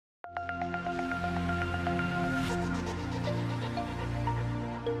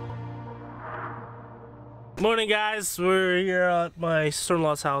Morning, guys. We're here at my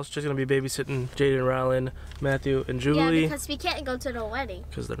sister-in-law's house. Just gonna be babysitting Jaden and Rylan, Matthew, and Jubilee. Yeah, because we can't go to the wedding.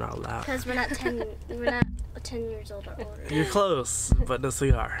 Because they're not allowed. Because we're not 10. We're not 10 years old or older. You're close, but no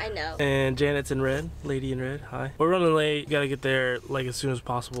cigar. I know. And Janet's in red. Lady in red. Hi. We're running late. Gotta get there like as soon as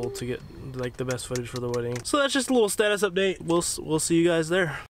possible to get like the best footage for the wedding. So that's just a little status update. We'll see you guys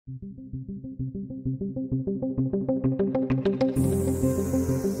there.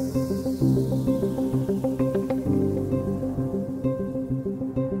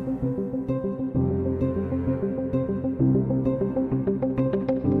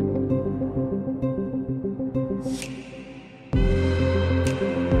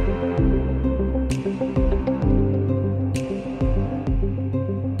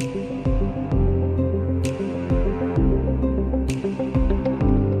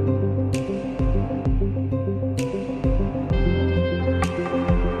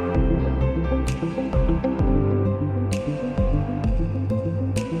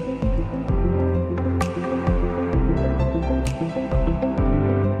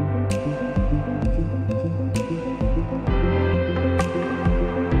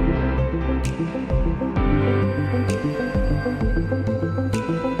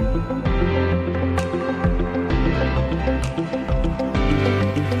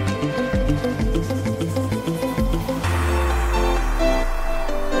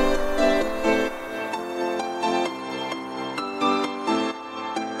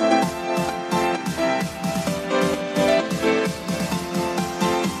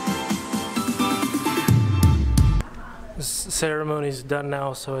 Ceremony's done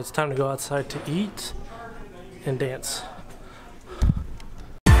now, so it's time to go outside to eat and dance.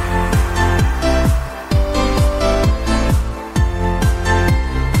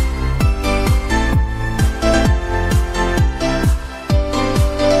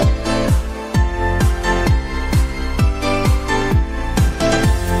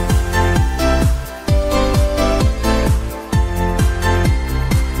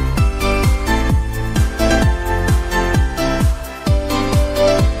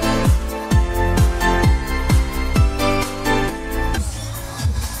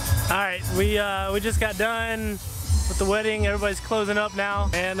 We just got done with the wedding. Everybody's closing up now,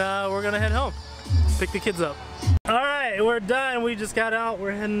 and we're gonna head home, pick the kids up. All right, we're done. We just got out.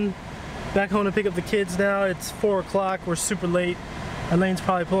 We're heading back home to pick up the kids now. It's 4 o'clock. We're super late. Elaine's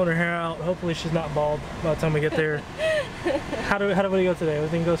probably pulling her hair out. Hopefully she's not bald by the time we get there. How did we go today?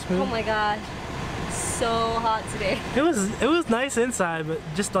 Everything go smooth? Oh my gosh, so hot today. It was nice inside, but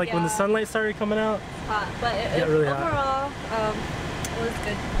just like when the sunlight started coming out, hot. But really overall, hot. it was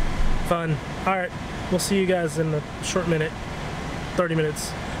good. Fun. All right, we'll see you guys in a short minute, 30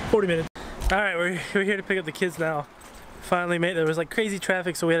 minutes, 40 minutes. All right, we're here to pick up the kids now. Finally made it. There was like crazy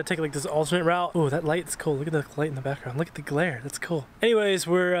traffic, so we had to take like this alternate route. Oh, that light's cool. Look at the light in the background. Look at the glare. That's cool. Anyways,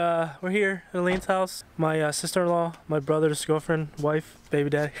 we're here at Elaine's house. My sister-in-law, my brother's girlfriend, wife, baby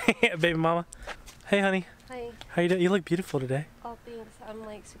daddy, baby mama. Hey, honey. Hi. How you doing? You look beautiful today. Oh, thanks. I'm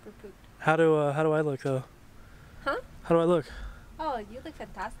like super pooped. How do I look though? Huh? How do I look? Oh, you look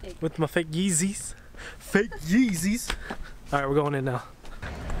fantastic. With my fake Yeezys. Fake Yeezys. Alright, we're going in now.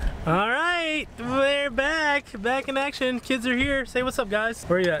 Alright, we're back. Back in action. Kids are here. Say what's up, guys.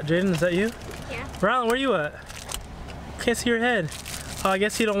 Where are you at? Jaden, is that you? Yeah. Rylan, where you at? Can't see your head. Oh, I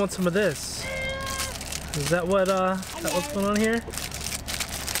guess you don't want some of this. Is that what's going on here?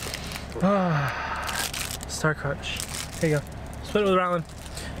 Star Crunch. Here you go. Split it with Rylan.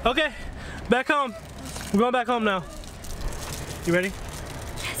 Okay, back home. We're going back home now. You ready?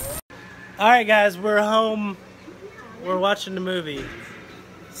 Yes. Alright guys, we're home. We're watching the movie.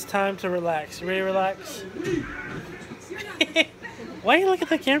 It's time to relax. You ready to relax? Why you look at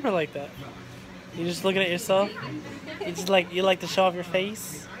the camera like that? You just looking at yourself? You like to show off your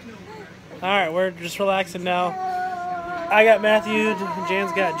face? Alright, we're just relaxing now. I got Matthew,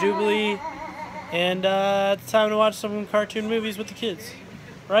 Jan's got Jubilee, and it's time to watch some cartoon movies with the kids.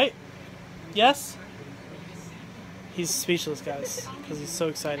 Right? Yes? He's speechless, guys, because he's so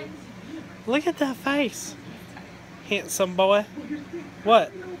excited. Look at that face. Handsome boy.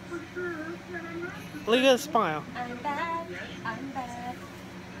 What? Look at his smile. I'm bad. I'm bad.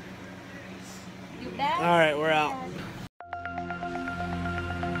 You bad? Alright, we're out.